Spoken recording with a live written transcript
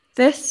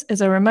This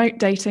is a remote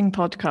dating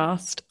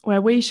podcast where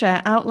we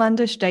share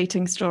outlandish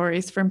dating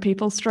stories from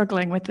people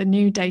struggling with the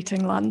new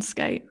dating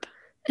landscape.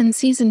 In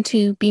Season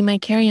 2, Be My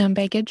Carry-On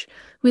Baggage,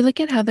 we look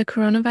at how the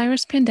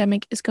coronavirus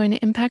pandemic is going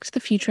to impact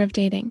the future of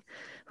dating.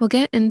 We'll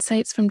get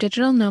insights from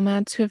digital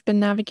nomads who have been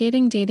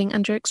navigating dating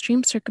under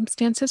extreme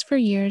circumstances for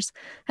years,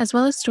 as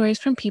well as stories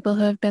from people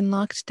who have been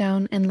locked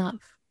down in love.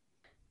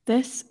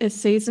 This is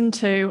Season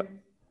 2,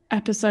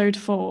 Episode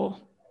 4,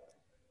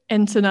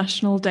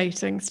 International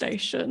Dating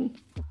Station.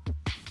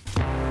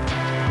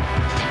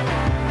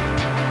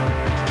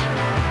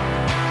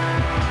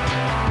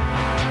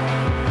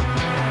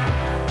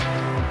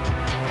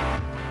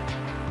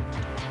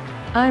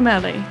 I'm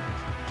Ellie.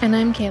 And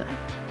I'm Kayla.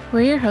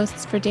 We're your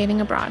hosts for Dating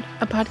Abroad,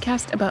 a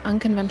podcast about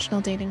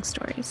unconventional dating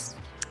stories.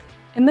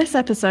 In this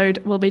episode,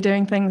 we'll be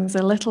doing things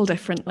a little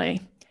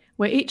differently.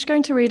 We're each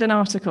going to read an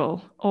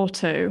article, or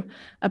two,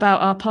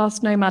 about our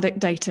past nomadic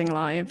dating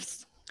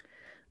lives.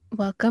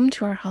 Welcome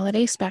to our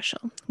holiday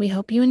special. We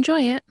hope you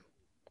enjoy it.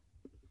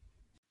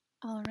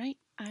 All right,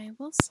 I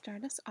will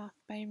start us off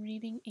by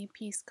reading a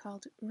piece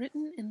called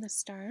Written in the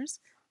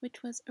Stars,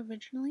 which was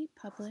originally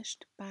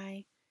published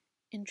by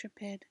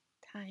Intrepid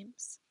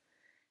Times.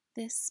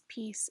 This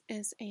piece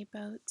is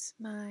about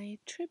my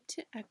trip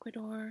to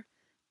Ecuador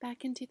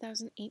back in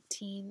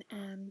 2018,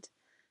 and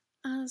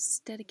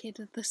as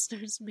dedicated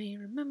listeners may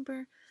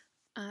remember,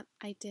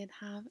 I did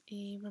have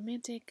a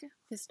romantic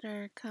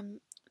visitor come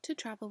to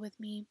travel with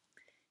me,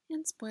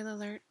 and spoiler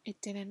alert, it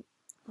didn't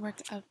work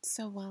out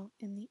so well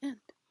in the end.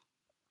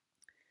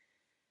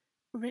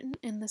 Written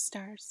in the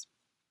Stars.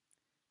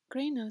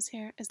 Grey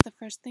Nosehair is the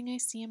first thing I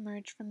see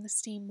emerge from the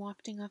steam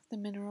wafting off the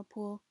mineral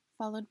pool,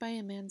 followed by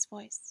a man's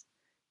voice.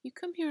 You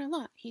come here a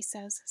lot, he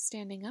says,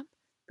 standing up,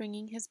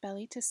 bringing his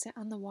belly to sit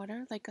on the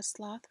water like a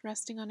sloth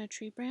resting on a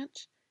tree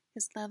branch,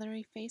 his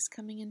leathery face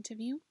coming into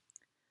view.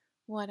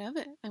 What of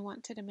it? I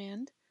want to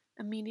demand,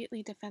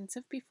 immediately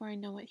defensive before I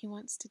know what he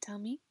wants to tell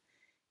me.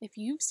 If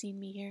you've seen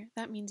me here,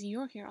 that means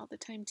you're here all the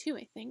time too,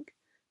 I think.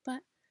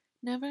 But,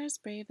 never as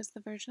brave as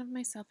the version of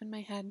myself in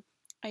my head,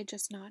 I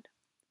just nod.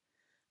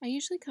 I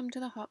usually come to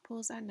the hot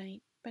pools at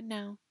night, but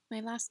now,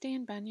 my last day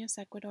in Baños,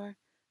 Ecuador,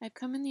 I've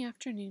come in the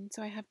afternoon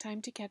so I have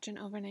time to catch an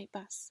overnight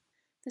bus.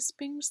 The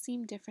springs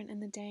seem different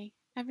in the day.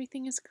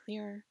 Everything is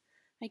clearer.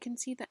 I can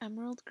see the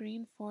emerald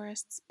green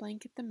forests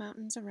blanket the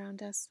mountains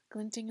around us,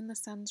 glinting in the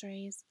sun's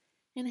rays,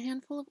 and a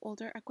handful of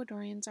older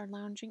Ecuadorians are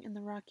lounging in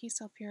the rocky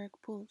sulfuric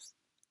pools.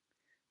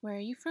 Where are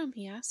you from?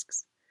 He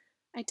asks.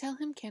 I tell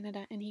him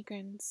Canada, and he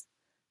grins.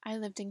 I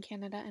lived in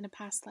Canada in a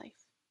past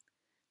life.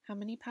 How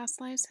many past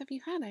lives have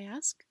you had? I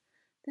ask.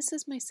 This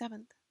is my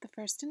 7th, the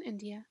first in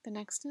India, the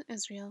next in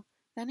Israel,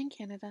 then in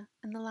Canada,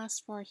 and the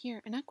last 4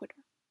 here in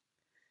Ecuador.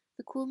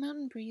 The cool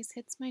mountain breeze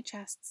hits my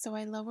chest, so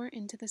I lower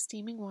into the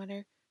steaming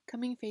water,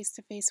 coming face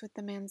to face with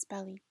the man's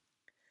belly.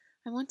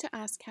 I want to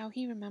ask how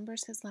he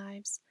remembers his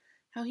lives,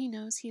 how he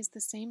knows he is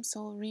the same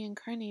soul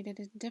reincarnated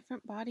in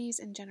different bodies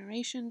and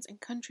generations and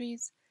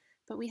countries,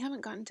 but we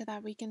haven't gotten to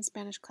that weekend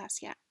Spanish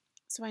class yet,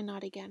 so I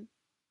nod again.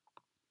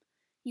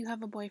 You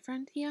have a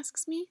boyfriend? He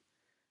asks me.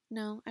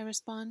 No, I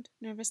respond,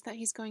 nervous that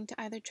he's going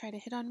to either try to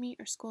hit on me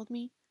or scold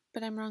me,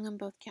 but I'm wrong on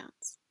both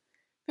counts.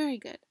 Very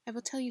good, I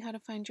will tell you how to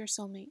find your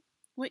soulmate.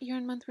 What year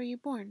and month were you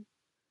born?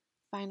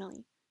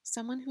 Finally,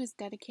 someone who is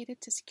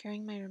dedicated to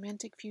securing my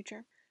romantic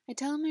future. I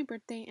tell him my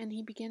birthday and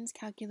he begins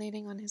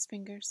calculating on his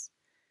fingers.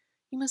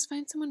 You must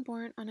find someone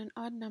born on an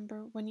odd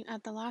number when you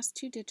add the last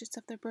 2 digits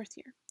of their birth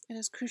year. It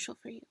is crucial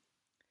for you.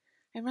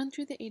 I run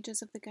through the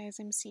ages of the guys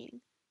I'm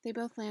seeing. They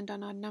both land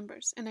on odd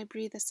numbers, and I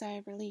breathe a sigh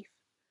of relief.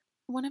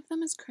 One of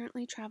them is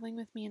currently traveling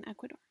with me in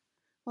Ecuador.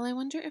 While I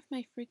wonder if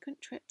my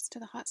frequent trips to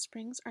the hot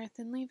springs are a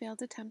thinly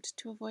veiled attempt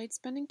to avoid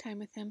spending time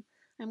with him,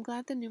 I'm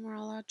glad the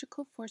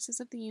numerological forces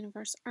of the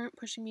universe aren't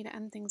pushing me to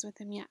end things with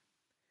him yet.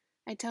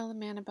 I tell the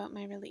man about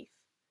my relief.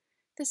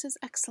 This is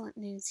excellent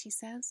news, he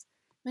says.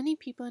 Many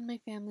people in my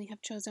family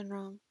have chosen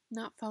wrong,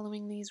 not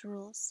following these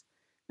rules.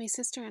 My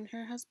sister and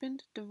her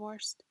husband,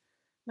 divorced.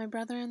 My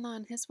brother-in-law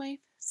and his wife,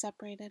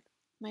 separated.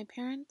 My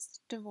parents,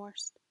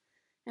 divorced.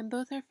 In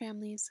both our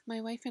families, my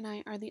wife and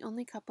I are the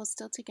only couple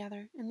still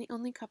together and the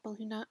only couple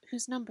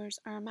whose numbers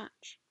are a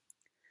match.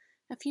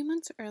 A few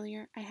months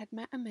earlier, I had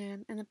met a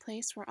man in the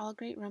place where all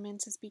great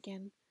romances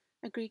begin,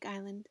 a Greek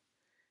island.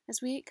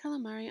 As we ate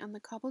calamari on the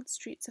cobbled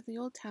streets of the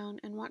old town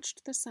and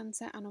watched the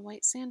sunset on a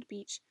white sand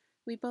beach,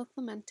 we both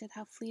lamented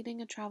how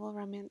fleeting a travel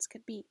romance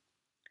could be.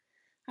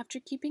 After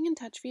keeping in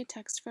touch via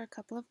text for a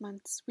couple of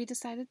months, we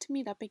decided to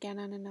meet up again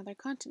on another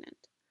continent.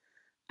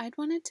 I'd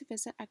wanted to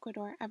visit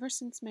Ecuador ever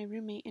since my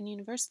roommate in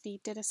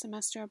university did a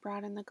semester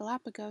abroad in the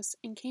Galapagos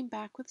and came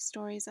back with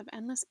stories of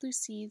endless blue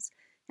seas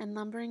and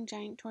lumbering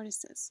giant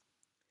tortoises.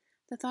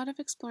 The thought of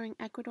exploring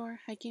Ecuador,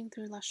 hiking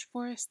through lush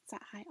forests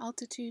at high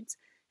altitudes,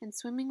 and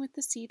swimming with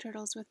the sea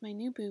turtles with my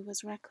new boo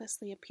was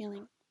recklessly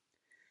appealing.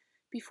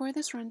 Before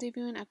this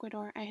rendezvous in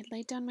Ecuador, I had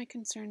laid down my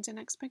concerns and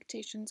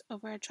expectations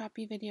over a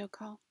choppy video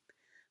call.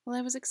 While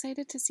I was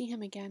excited to see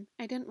him again,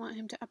 I didn't want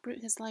him to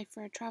uproot his life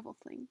for a travel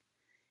fling.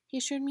 He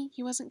assured me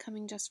he wasn't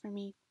coming just for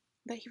me.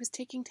 that he was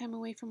taking time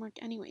away from work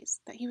anyways,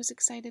 that he was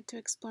excited to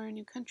explore a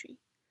new country.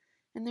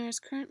 And there is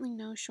currently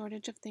no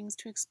shortage of things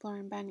to explore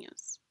in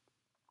Baños.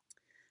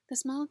 The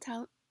small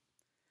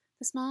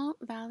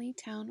valley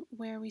town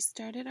where we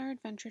started our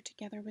adventure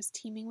together was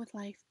teeming with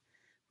life.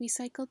 We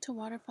cycled to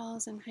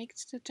waterfalls and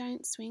hiked to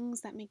giant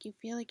swings that make you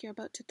feel like you're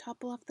about to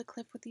topple off the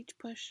cliff with each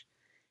push.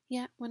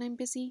 Yet, when I'm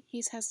busy,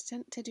 he's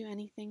hesitant to do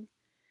anything.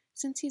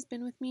 Since he's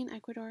been with me in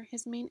Ecuador,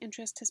 his main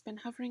interest has been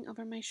hovering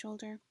over my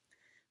shoulder.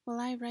 While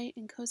I write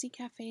in cozy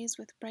cafes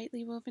with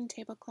brightly woven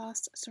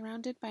tablecloths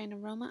surrounded by an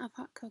aroma of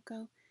hot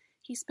cocoa,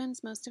 he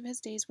spends most of his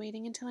days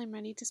waiting until I'm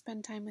ready to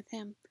spend time with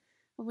him,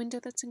 a window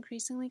that's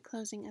increasingly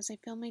closing as I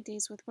fill my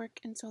days with work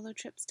and solo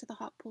trips to the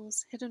hot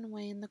pools hidden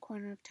away in the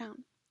corner of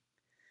town.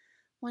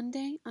 One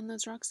day, on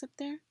those rocks up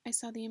there, I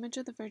saw the image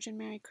of the Virgin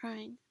Mary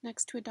crying,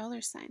 next to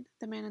a $sign,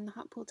 the man in the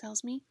hot pool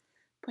tells me,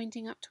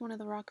 pointing up to one of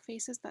the rock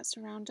faces that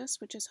surround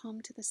us, which is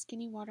home to the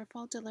skinny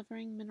waterfall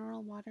delivering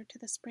mineral water to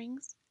the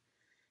springs.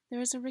 There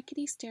is a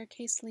rickety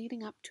staircase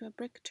leading up to a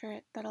brick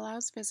turret that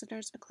allows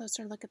visitors a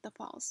closer look at the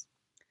falls.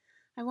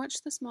 I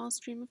watch the small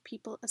stream of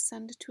people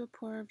ascend to a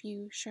poorer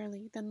view,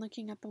 surely, than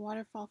looking at the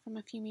waterfall from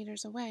a few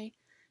meters away,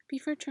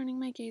 before turning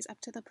my gaze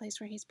up to the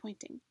place where he's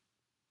pointing.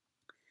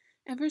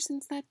 Ever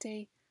since that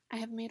day, I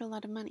have made a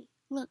lot of money.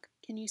 Look,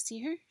 can you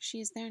see her?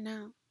 She is there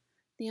now.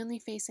 The only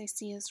face I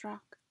see is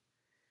rock.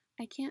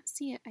 I can't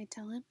see it, I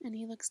tell him, and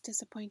he looks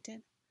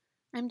disappointed.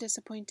 I'm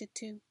disappointed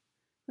too.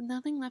 With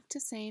nothing left to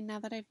say, now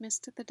that I've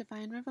missed the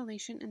divine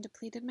revelation and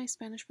depleted my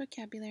Spanish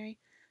vocabulary,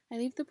 I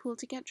leave the pool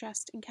to get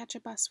dressed and catch a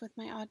bus with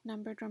my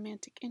odd-numbered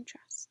romantic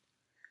interest.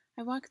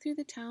 I walk through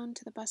the town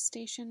to the bus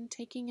station,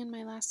 taking in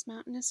my last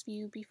mountainous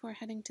view before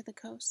heading to the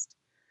coast.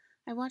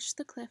 I watch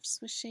the cliffs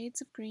with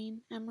shades of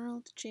green,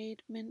 emerald,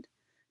 jade, mint,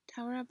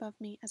 tower above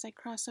me as I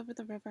cross over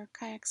the river,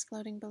 kayaks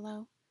floating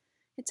below.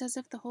 It's as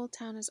if the whole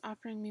town is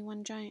offering me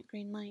one giant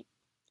green light.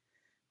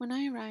 When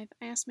I arrive,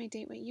 I ask my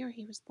date what year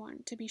he was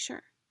born, to be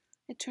sure.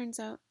 It turns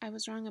out I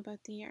was wrong about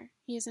the year.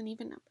 He is an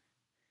even number.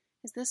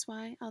 Is this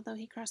why, although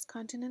he crossed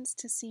continents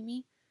to see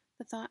me,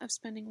 the thought of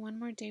spending one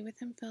more day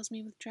with him fills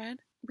me with dread?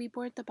 We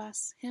board the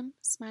bus, him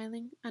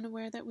smiling,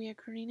 unaware that we are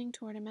careening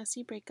toward a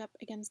messy breakup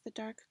against the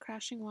dark,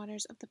 crashing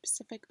waters of the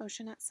Pacific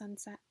Ocean at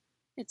sunset.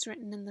 It's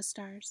written in the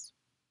stars.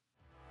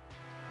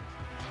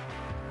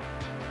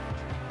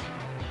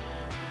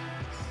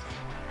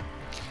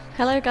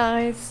 Hello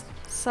guys!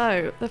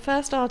 So, the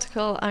first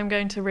article I'm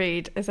going to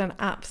read is an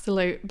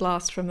absolute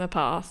blast from the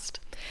past.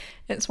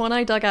 It's one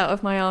I dug out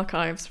of my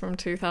archives from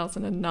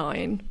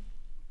 2009.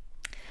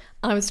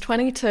 I was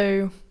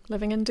 22,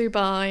 living in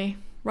Dubai,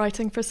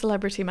 writing for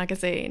Celebrity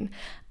magazine,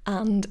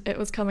 and it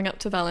was coming up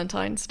to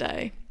Valentine's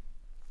Day.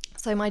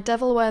 So my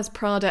Devil Wears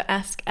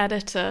Prada-esque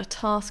editor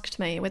tasked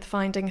me with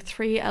finding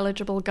 3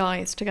 eligible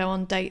guys to go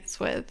on dates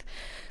with,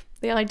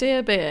 the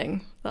idea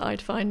being that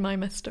I'd find my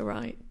Mr.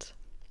 Right.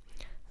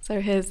 So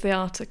here's the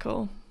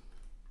article.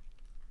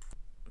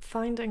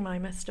 Finding my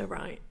Mr.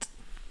 Right.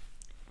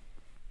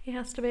 He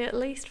has to be at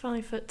least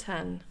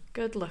 5'10",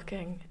 good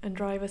looking, and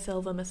drive a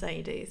silver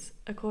Mercedes,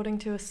 according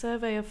to a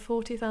survey of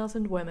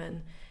 40,000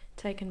 women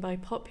taken by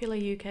popular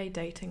UK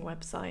dating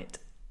website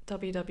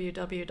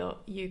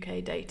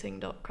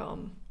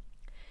www.ukdating.com.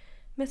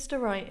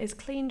 Mr. Right is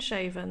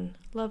clean-shaven,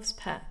 loves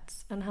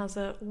pets, and has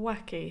a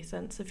wacky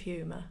sense of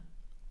humour.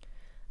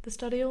 The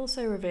study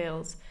also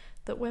reveals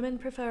that women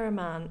prefer a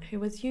man who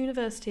was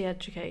university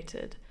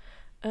educated,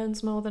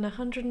 earns more than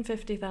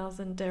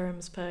 150,000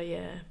 dirhams per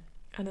year,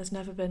 and has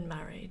never been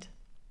married.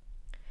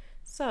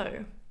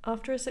 So,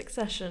 after a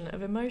succession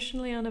of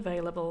emotionally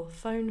unavailable,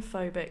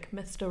 phone-phobic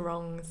Mr.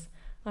 Wrongs,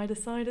 I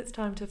decide it's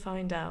time to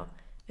find out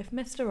if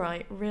Mr.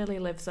 Right really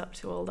lives up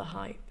to all the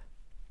hype.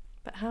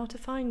 But how to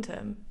find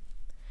him?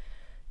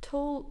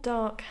 Tall,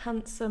 dark,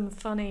 handsome,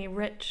 funny,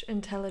 rich,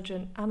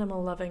 intelligent,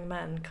 animal-loving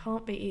men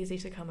can't be easy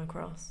to come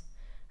across.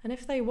 And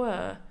if they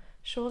were,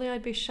 surely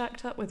I'd be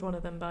shacked up with one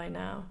of them by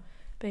now,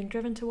 being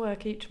driven to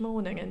work each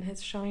morning in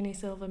his shiny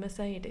silver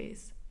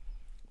Mercedes.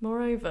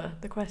 Moreover,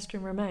 the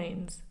question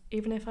remains,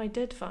 even if I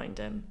did find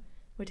him,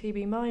 would he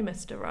be my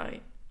Mr.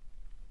 Right?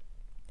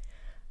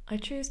 I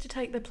choose to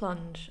take the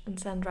plunge and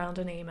send round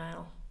an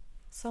email.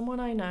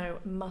 Someone I know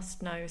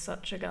must know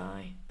such a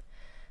guy.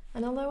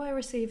 And although I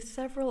received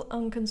several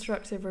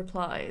unconstructive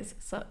replies,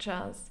 such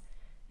as,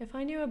 "If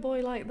I knew a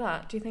boy like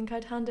that, do you think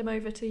I'd hand him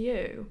over to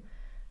you?"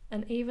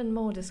 And even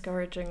more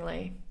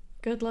discouragingly,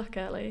 "Good luck,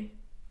 Ellie.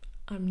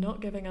 I'm not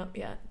giving up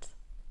yet."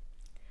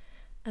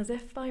 As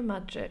if by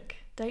magic,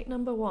 date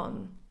number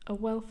 1, a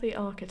wealthy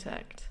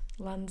architect,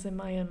 lands in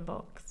my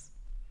inbox.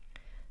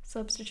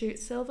 Substitute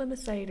silver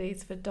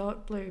Mercedes for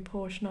dark blue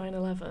Porsche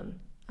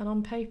 911, and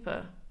on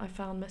paper, I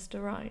found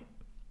Mr. Right.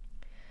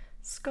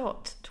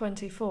 Scott,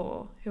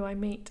 24, who I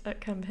meet at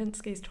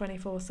Kempinski's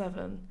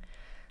 24/7,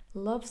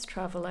 loves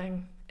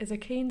travelling, is a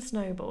keen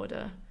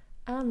snowboarder,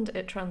 and,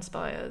 it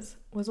transpires,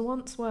 was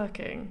once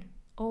working,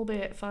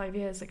 albeit 5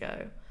 years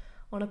ago,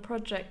 on a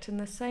project in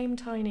the same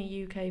tiny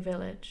UK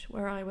village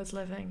where I was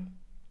living.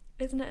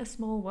 Isn't it a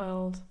small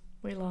world?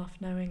 We laugh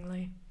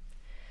knowingly.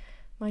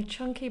 My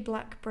chunky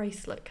black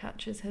bracelet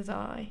catches his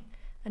eye,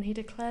 and he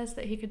declares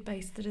that he could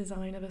base the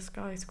design of a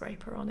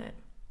skyscraper on it.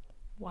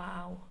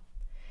 Wow.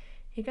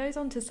 He goes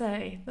on to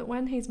say that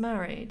when he's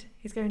married,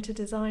 he's going to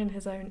design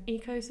his own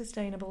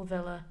eco-sustainable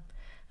villa,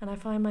 and I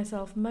find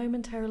myself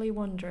momentarily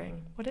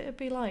wondering what it would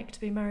be like to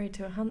be married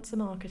to a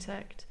handsome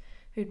architect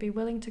who'd be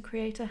willing to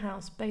create a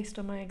house based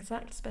on my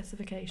exact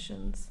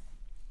specifications,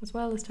 as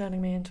well as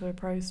turning me into a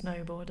pro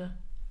snowboarder.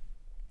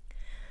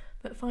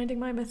 But finding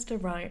my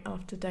Mr. Right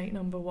after date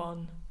number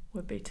 1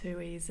 would be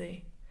too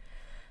easy.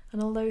 And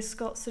although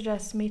Scott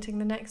suggests meeting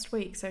the next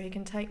week so he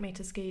can take me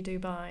to ski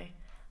Dubai,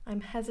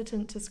 I'm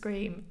hesitant to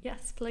scream,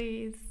 "Yes,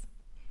 please."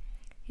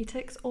 He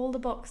ticks all the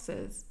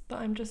boxes, but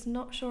I'm just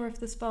not sure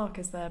if the spark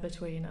is there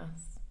between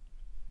us.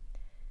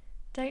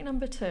 Date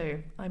number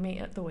 2, I meet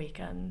at the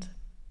weekend.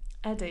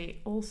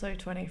 Eddie, also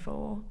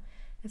 24,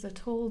 is a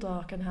tall,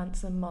 dark and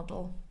handsome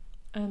model,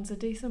 earns a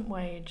decent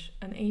wage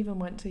and even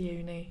went to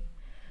uni.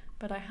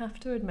 But I have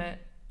to admit,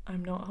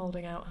 I'm not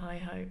holding out high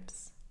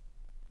hopes.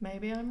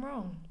 Maybe I'm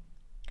wrong.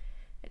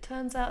 It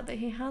turns out that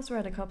he has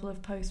read a couple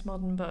of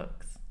postmodern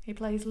books. He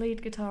plays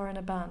lead guitar in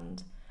a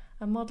band,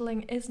 and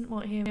modelling isn't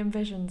what he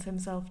envisions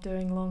himself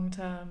doing long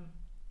term.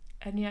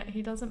 And yet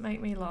he doesn't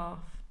make me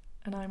laugh,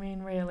 and I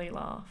mean really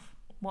laugh,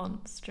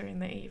 once during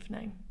the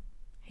evening.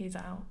 He's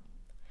out.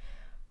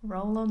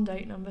 Roll on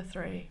date number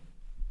 3.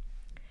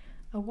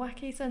 A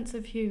wacky sense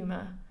of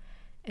humour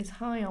is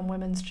high on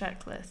women's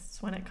checklists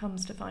when it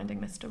comes to finding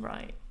Mr.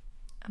 Right,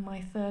 and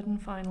my third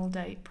and final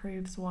date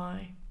proves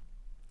why.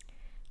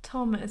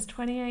 Tom is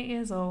 28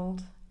 years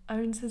old,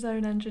 owns his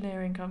own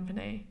engineering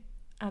company,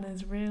 and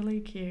is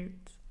really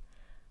cute.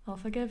 I'll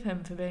forgive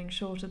him for being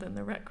shorter than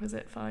the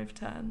requisite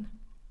 5'10".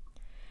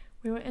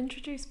 We were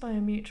introduced by a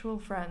mutual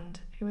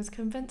friend who was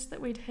convinced that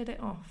we'd hit it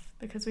off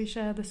because we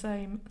share the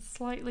same,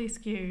 slightly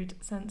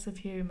skewed sense of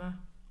humour.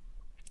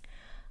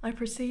 I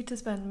proceed to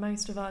spend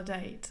most of our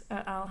date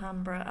at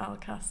Alhambra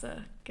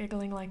Alcázar,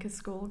 giggling like a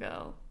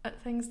schoolgirl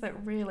at things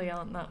that really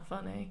aren't that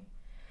funny.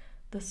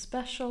 The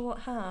special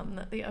ham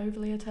that the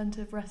overly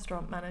attentive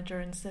restaurant manager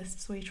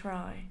insists we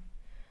try,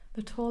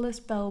 the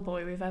tallest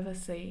bellboy we've ever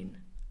seen,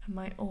 and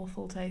my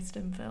awful taste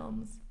in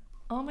films.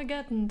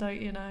 Armageddon,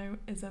 don't you know,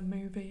 is a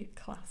movie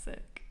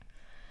classic.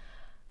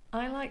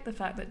 I like the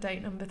fact that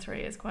date number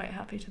 3 is quite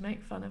happy to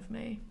make fun of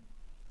me.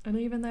 And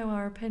even though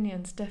our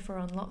opinions differ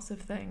on lots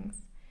of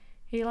things,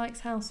 he likes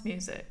house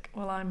music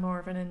while I'm more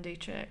of an indie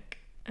chick,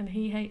 and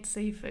he hates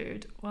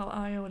seafood while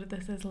I order the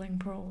sizzling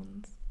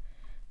prawns.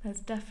 There's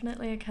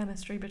definitely a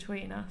chemistry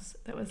between us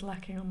that was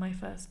lacking on my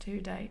first 2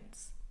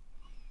 dates.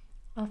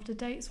 After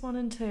dates 1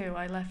 and 2,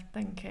 I left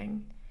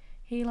thinking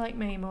he liked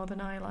me more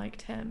than I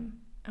liked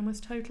him, and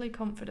was totally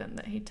confident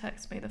that he'd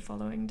text me the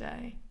following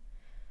day.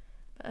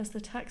 But as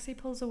the taxi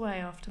pulls away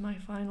after my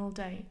final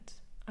date,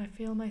 I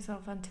feel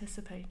myself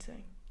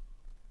anticipating.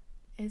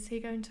 Is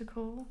he going to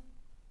call?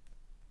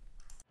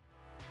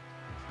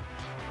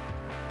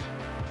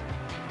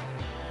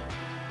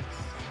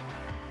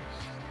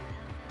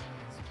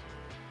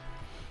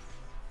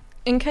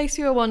 In case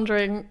you were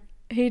wondering,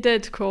 he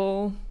did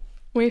call.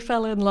 We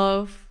fell in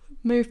love,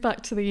 moved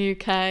back to the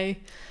UK,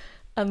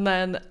 and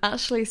then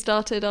actually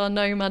started our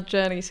nomad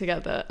journey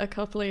together a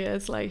couple of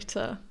years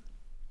later.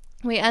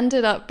 We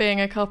ended up being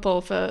a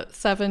couple for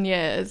 7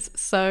 years,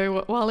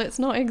 so while it's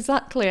not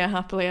exactly a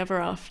happily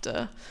ever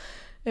after,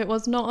 it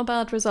was not a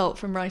bad result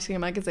from writing a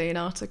magazine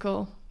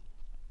article.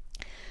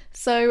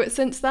 So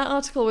since that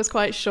article was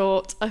quite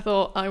short, I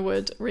thought I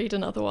would read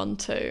another one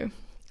too.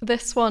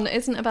 This one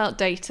isn't about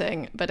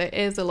dating, but it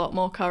is a lot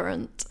more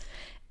current.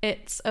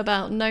 It's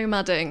about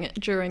nomading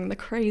during the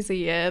crazy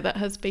year that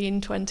has been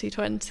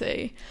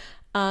 2020.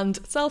 And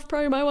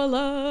self-promo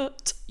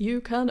alert! You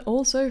can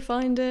also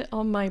find it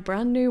on my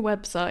brand new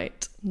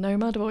website,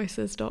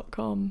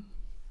 nomadvoices.com.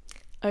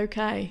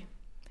 Okay,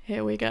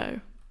 here we go.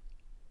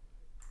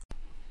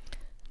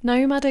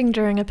 Nomading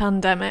during a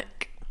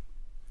pandemic.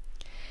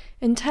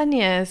 In 10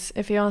 years,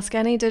 if you ask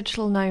any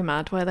digital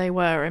nomad where they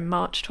were in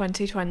March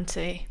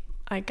 2020,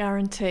 I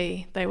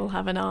guarantee they will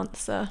have an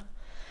answer.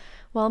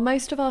 While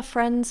most of our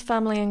friends,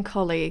 family and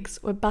colleagues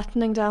were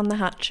battening down the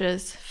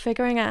hatches,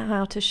 figuring out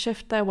how to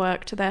shift their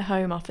work to their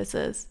home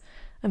offices,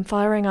 and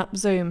firing up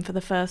Zoom for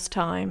the first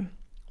time,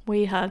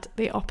 we had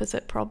the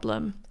opposite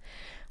problem.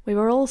 We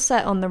were all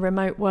set on the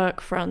remote work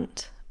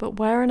front, but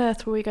where on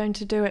earth were we going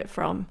to do it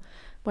from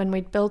when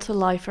we'd built a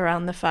life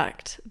around the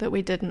fact that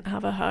we didn't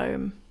have a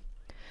home?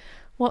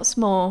 What's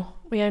more,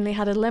 we only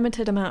had a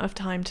limited amount of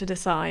time to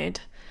decide.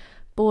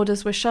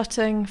 Borders were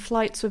shutting,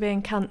 flights were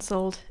being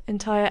cancelled,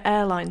 entire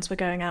airlines were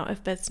going out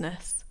of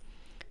business.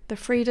 The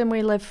freedom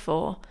we live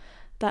for,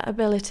 that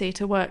ability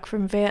to work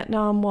from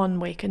Vietnam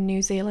one week and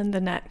New Zealand the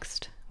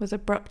next, was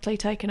abruptly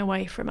taken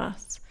away from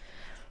us.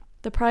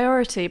 The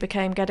priority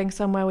became getting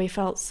somewhere we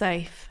felt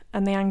safe,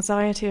 and the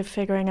anxiety of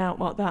figuring out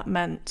what that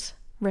meant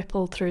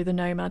rippled through the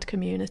nomad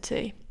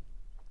community.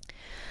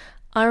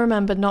 I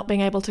remember not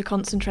being able to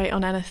concentrate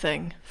on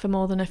anything for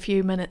more than a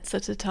few minutes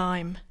at a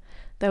time.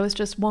 There was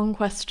just one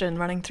question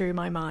running through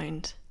my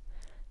mind.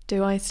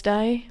 Do I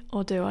stay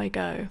or do I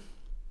go?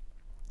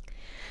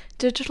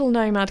 Digital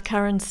nomad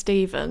Karen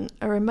Stephen,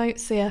 a remote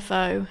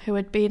CFO who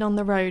had been on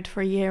the road for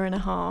a year and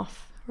a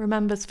half,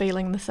 remembers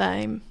feeling the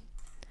same.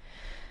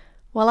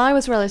 While I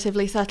was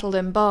relatively settled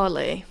in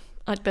Bali,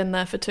 I'd been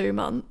there for 2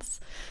 months,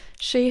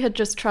 she had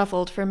just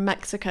travelled from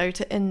Mexico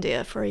to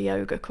India for a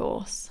yoga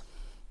course.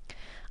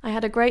 I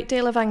had a great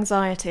deal of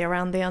anxiety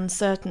around the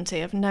uncertainty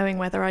of knowing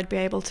whether I'd be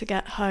able to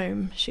get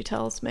home, she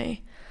tells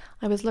me.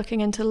 I was looking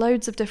into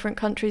loads of different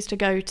countries to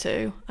go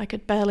to. I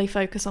could barely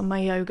focus on my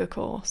yoga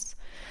course.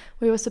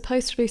 We were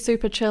supposed to be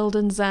super chilled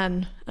and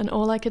zen, and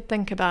all I could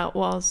think about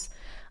was,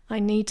 I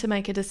need to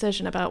make a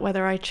decision about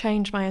whether I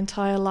change my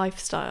entire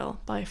lifestyle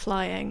by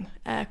flying,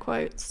 air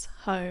quotes,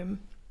 home.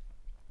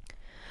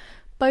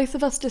 Both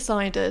of us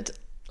decided,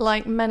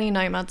 like many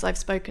nomads I've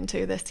spoken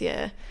to this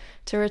year,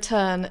 to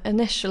return,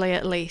 initially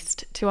at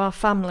least, to our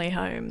family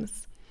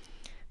homes.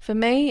 For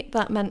me,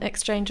 that meant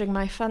exchanging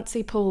my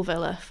fancy pool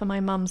villa for my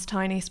mum's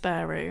tiny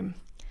spare room.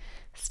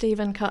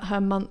 Stephen cut her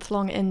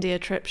month-long India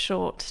trip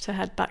short to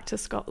head back to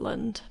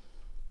Scotland.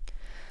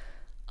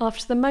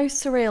 After the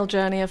most surreal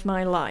journey of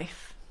my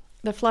life,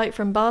 the flight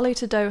from Bali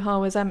to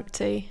Doha was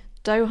empty,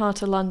 Doha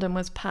to London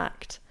was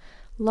packed.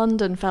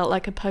 London felt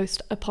like a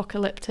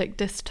post-apocalyptic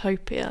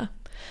dystopia.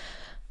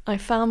 I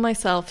found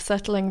myself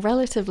settling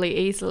relatively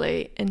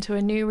easily into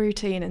a new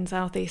routine in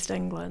southeast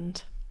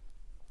England.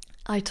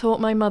 I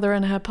taught my mother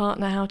and her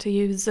partner how to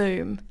use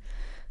Zoom.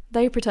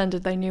 They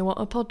pretended they knew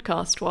what a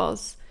podcast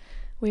was.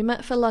 We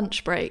met for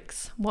lunch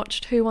breaks,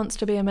 watched Who Wants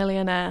to Be a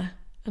Millionaire,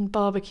 and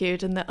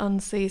barbecued in the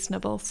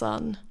unseasonable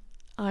sun.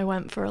 I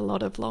went for a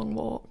lot of long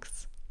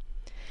walks.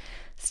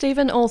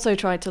 Stephen also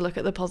tried to look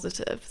at the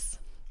positives.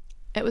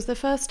 It was the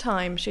first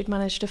time she'd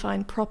managed to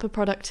find proper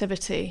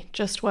productivity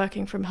just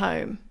working from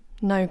home,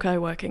 no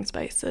co-working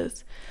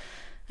spaces,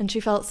 and she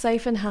felt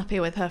safe and happy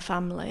with her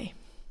family.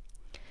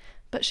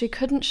 But she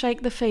couldn't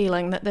shake the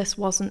feeling that this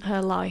wasn't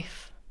her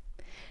life.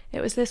 It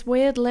was this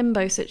weird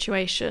limbo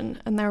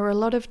situation, and there were a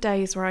lot of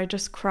days where I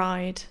just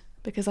cried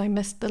because I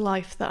missed the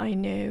life that I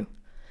knew.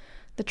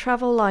 The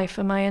travel life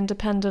and my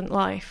independent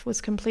life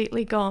was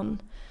completely gone,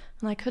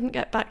 and I couldn't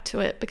get back to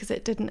it because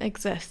it didn't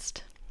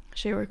exist,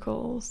 she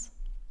recalls.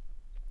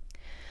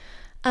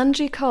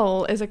 Angie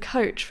Cole is a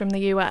coach from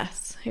the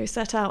US who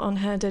set out on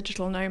her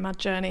digital nomad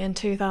journey in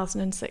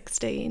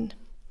 2016.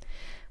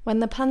 When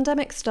the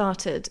pandemic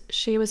started,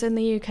 she was in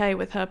the UK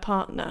with her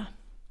partner.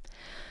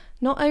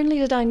 Not only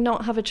did I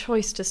not have a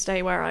choice to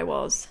stay where I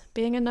was,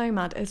 being a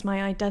nomad is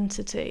my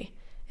identity.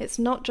 It's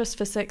not just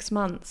for 6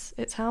 months,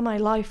 it's how my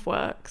life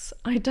works.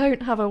 I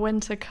don't have a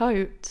winter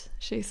coat,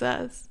 she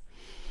says.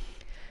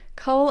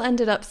 Cole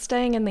ended up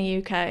staying in the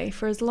UK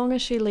for as long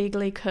as she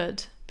legally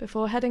could,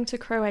 before heading to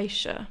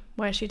Croatia,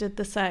 where she did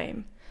the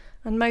same,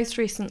 and most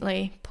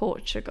recently,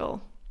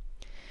 Portugal.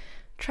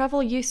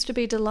 Travel used to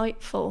be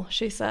delightful,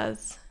 she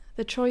says.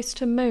 The choice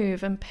to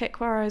move and pick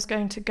where I was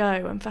going to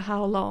go and for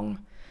how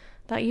long.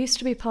 That used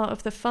to be part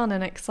of the fun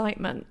and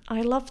excitement.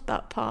 I loved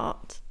that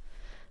part.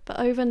 But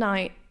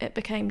overnight, it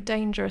became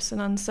dangerous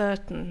and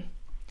uncertain,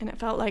 and it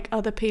felt like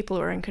other people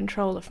were in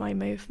control of my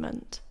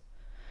movement.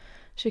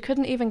 She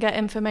couldn't even get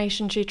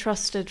information she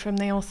trusted from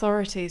the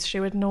authorities she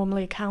would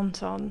normally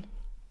count on.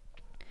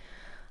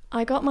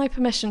 I got my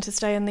permission to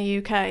stay in the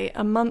UK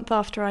a month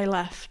after I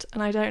left,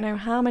 and I don't know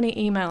how many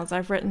emails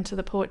I've written to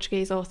the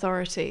Portuguese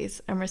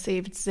authorities and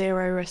received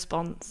 0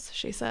 response,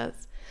 she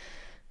says.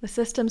 The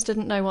systems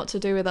didn't know what to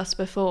do with us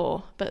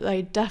before, but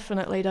they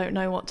definitely don't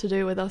know what to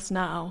do with us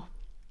now.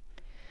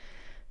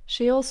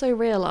 She also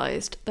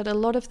realised that a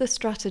lot of the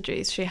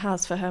strategies she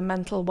has for her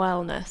mental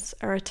wellness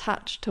are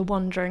attached to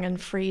wandering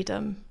and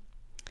freedom.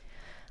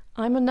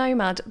 I'm a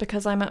nomad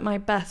because I'm at my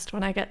best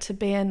when I get to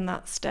be in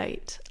that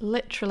state,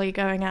 literally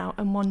going out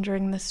and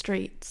wandering the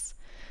streets.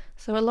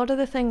 So a lot of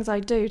the things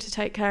I do to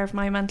take care of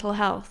my mental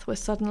health were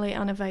suddenly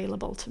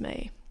unavailable to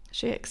me,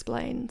 she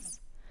explains.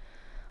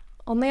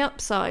 On the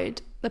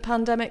upside, the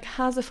pandemic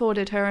has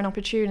afforded her an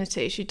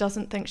opportunity she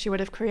doesn't think she would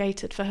have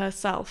created for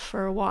herself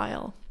for a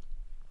while.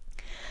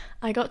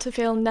 I got to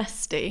feel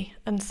nesty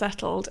and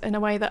settled in a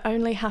way that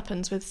only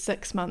happens with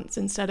 6 months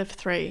instead of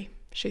 3,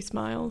 she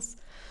smiles.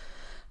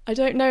 I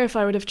don't know if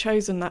I would have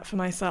chosen that for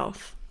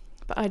myself,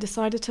 but I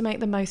decided to make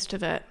the most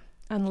of it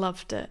and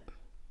loved it.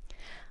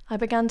 I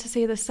began to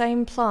see the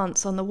same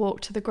plants on the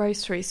walk to the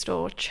grocery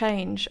store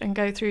change and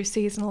go through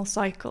seasonal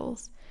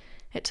cycles.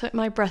 It took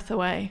my breath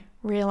away,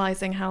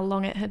 realising how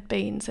long it had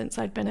been since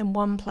I'd been in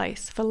one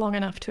place for long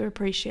enough to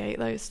appreciate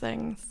those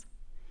things.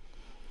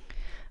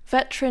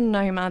 Veteran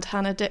nomad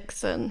Hannah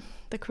Dixon,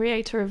 the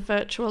creator of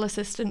virtual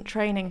assistant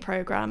training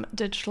program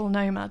Digital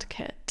Nomad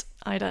Kit,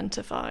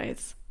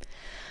 identifies.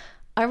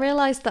 I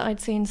realised that I'd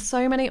seen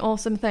so many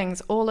awesome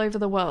things all over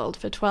the world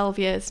for 12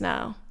 years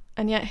now,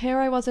 and yet here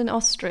I was in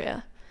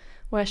Austria,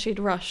 where she'd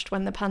rushed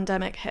when the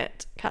pandemic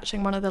hit,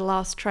 catching one of the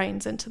last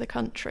trains into the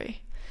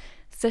country.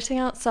 Sitting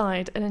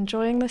outside and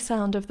enjoying the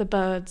sound of the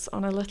birds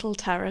on a little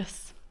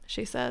terrace,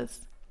 she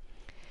says.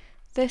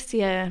 This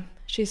year,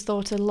 she's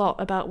thought a lot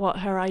about what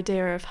her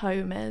idea of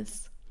home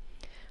is.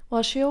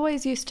 While she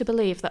always used to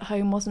believe that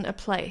home wasn't a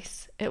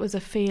place, it was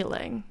a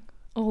feeling,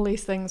 All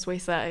these things we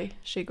say,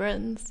 she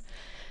grins.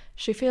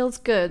 She feels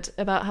good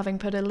about having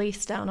put a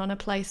lease down on a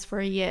place for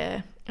a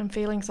year and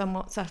feeling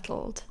somewhat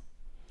settled.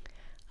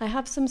 I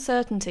have some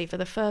certainty for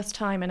the first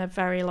time in a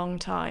very long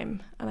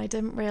time, and I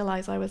didn't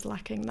realise I was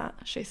lacking that,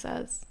 she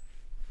says.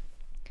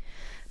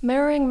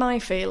 Mirroring my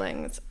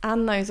feelings,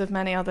 and those of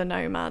many other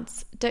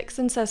nomads,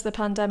 Dixon says the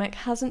pandemic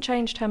hasn't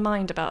changed her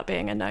mind about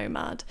being a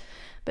nomad,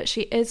 but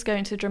she is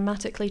going to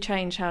dramatically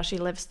change how she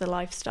lives the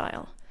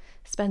lifestyle,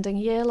 spending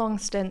year-long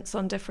stints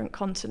on different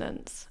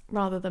continents,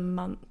 rather than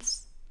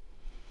months.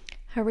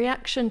 Her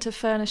reaction to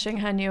furnishing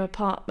her new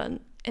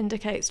apartment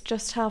indicates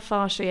just how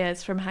far she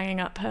is from hanging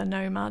up her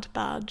nomad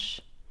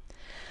badge.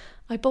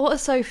 I bought a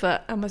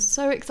sofa and was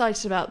so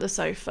excited about the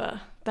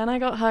sofa. Then I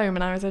got home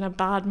and I was in a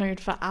bad mood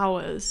for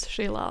hours,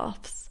 she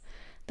laughs.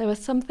 There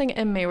was something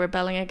in me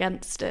rebelling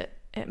against it.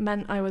 It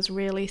meant I was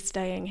really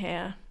staying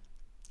here.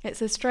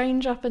 It's a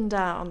strange up and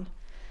down.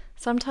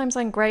 Sometimes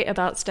I'm great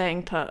about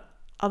staying put.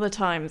 Other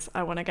times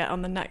I want to get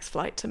on the next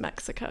flight to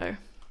Mexico.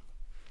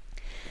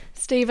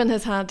 Stephen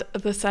has had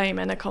the same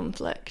inner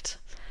conflict.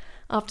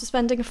 After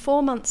spending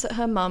 4 months at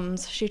her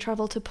mum's, she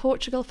travelled to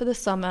Portugal for the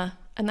summer,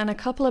 and then a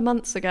couple of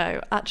months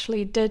ago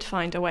actually did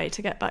find a way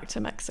to get back to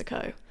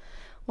Mexico,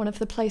 one of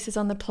the places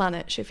on the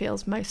planet she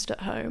feels most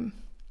at home.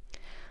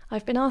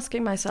 I've been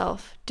asking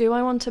myself, do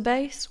I want to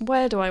base?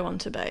 Where do I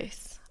want to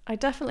base? I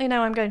definitely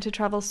know I'm going to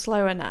travel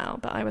slower now,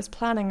 but I was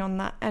planning on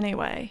that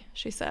anyway,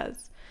 she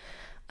says.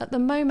 At the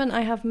moment,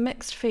 I have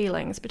mixed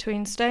feelings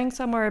between staying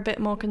somewhere a bit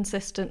more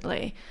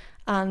consistently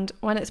and,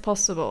 when it's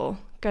possible,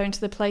 going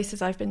to the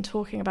places I've been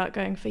talking about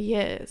going for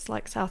years,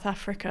 like South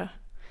Africa.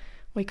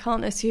 We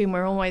can't assume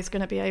we're always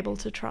going to be able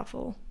to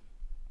travel.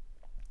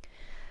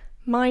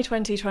 My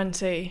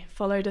 2020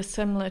 followed a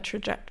similar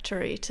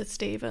trajectory to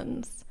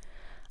Stephen's.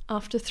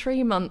 After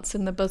 3 months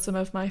in the bosom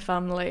of my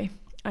family,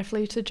 I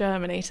flew to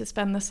Germany to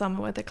spend the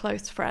summer with a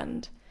close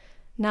friend.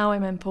 Now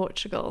I'm in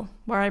Portugal,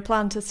 where I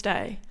plan to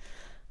stay,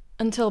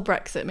 until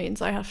Brexit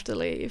means I have to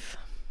leave.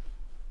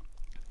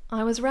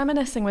 I was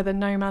reminiscing with a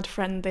nomad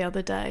friend the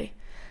other day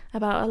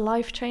about a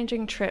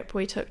life-changing trip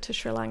we took to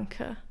Sri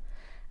Lanka,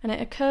 and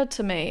it occurred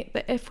to me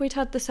that if we'd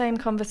had the same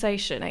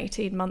conversation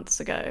 18 months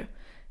ago,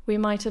 we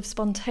might have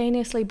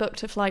spontaneously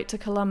booked a flight to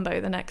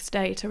Colombo the next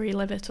day to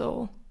relive it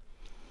all.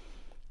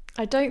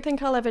 I don't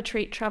think I'll ever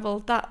treat travel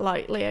that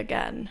lightly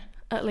again,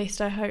 at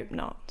least I hope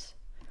not.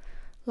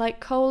 Like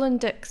Cole and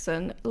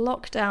Dixon,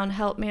 lockdown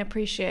helped me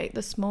appreciate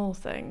the small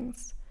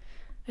things.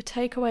 A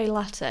takeaway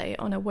latte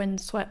on a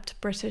windswept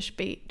British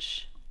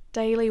beach,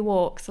 daily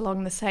walks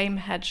along the same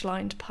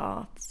hedge-lined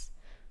paths,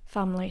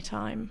 family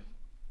time.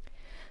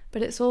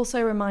 But it's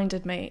also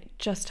reminded me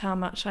just how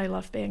much I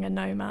love being a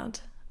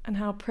nomad and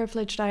how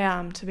privileged I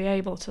am to be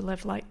able to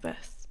live like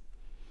this.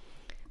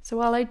 So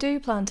while I do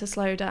plan to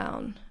slow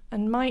down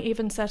and might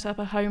even set up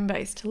a home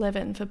base to live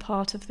in for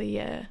part of the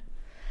year,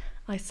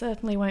 I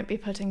certainly won't be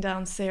putting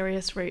down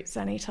serious roots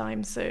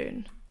anytime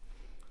soon.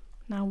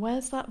 Now,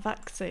 where's that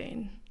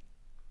vaccine?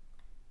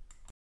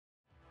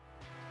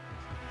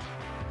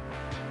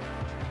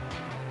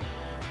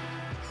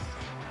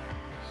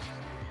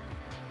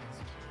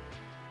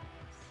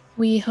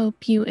 We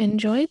hope you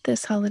enjoyed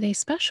this holiday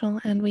special,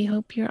 and we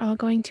hope you're all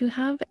going to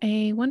have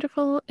a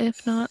wonderful,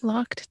 if not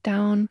locked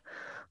down,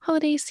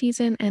 holiday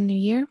season and New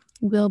Year.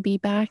 We'll be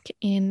back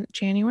in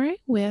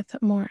January with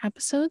more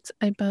episodes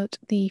about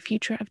the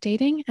future of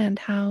dating and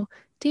how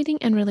dating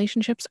and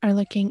relationships are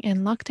looking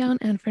in lockdown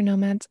and for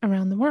nomads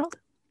around the world.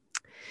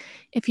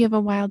 If you have a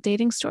wild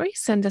dating story,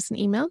 send us an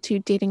email to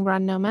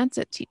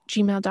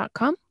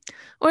datingrawnnomads@gmail.com.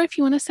 Or if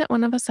you want to set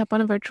one of us up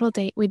on a virtual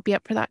date, we'd be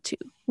up for that too.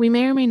 We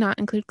may or may not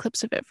include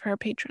clips of it for our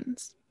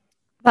patrons.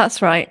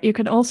 That's right. You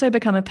can also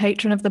become a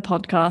patron of the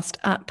podcast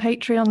at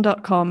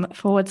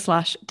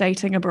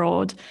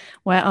patreon.com/datingabroad,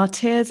 where our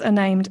tiers are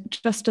named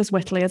just as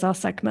wittily as our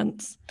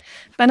segments.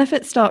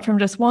 Benefits start from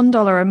just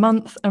 $1 a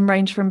month and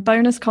range from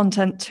bonus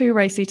content too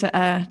racy to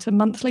air to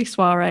monthly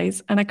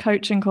soirees and a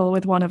coaching call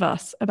with one of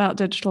us about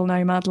digital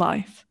nomad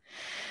life.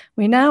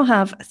 We now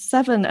have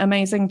 7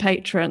 amazing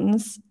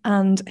patrons,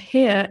 and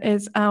here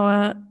is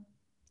our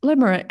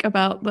limerick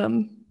about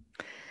them.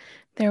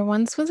 There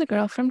once was a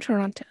girl from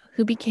Toronto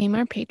who became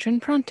our patron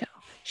pronto.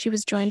 She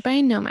was joined by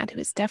a nomad who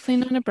is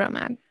definitely not a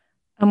bromad.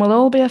 And we'll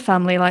all be a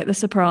family like the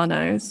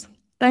Sopranos.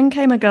 Then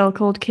came a girl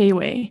called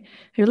Kiwi,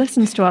 who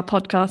listens to our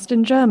podcast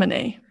in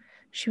Germany.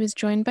 She was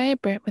joined by a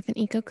Brit with an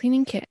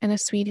eco-cleaning kit and a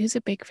Swede who's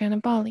a big fan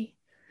of Bali.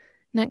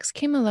 Next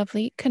came a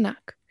lovely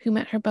Canuck, who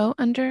met her beau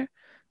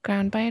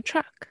underground by a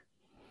truck.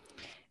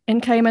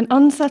 In came an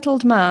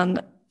unsettled man,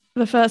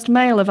 the first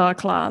male of our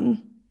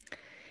clan.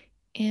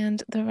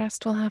 And the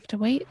rest will have to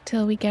wait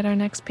till we get our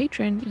next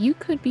patron. You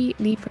could be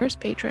the first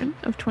patron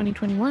of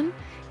 2021.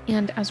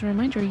 And as a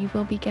reminder, you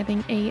will be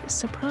getting a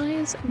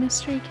surprise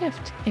mystery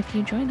gift if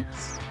you join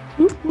us.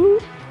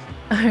 Woo-hoo.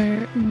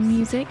 Our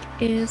music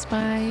is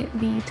by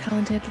the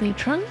talented Lee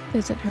Trung.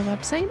 Visit her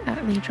website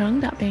at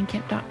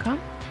leetrung.bandcamp.com.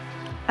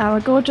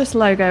 Our gorgeous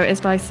logo is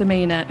by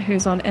Samina,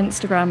 who's on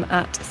Instagram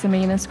at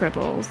Samina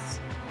Scribbles.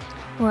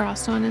 We're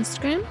also on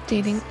Instagram,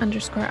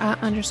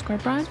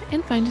 dating_a_broad,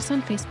 and find us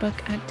on Facebook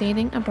at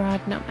Dating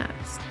Abroad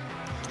Nomads.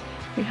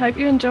 We hope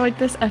you enjoyed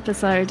this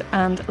episode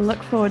and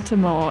look forward to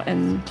more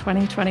in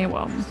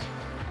 2021.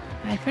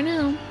 Bye for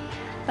now.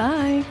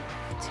 Bye.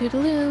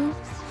 Toodaloo.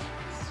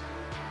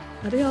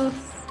 Adios.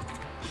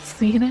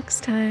 See you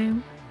next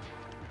time.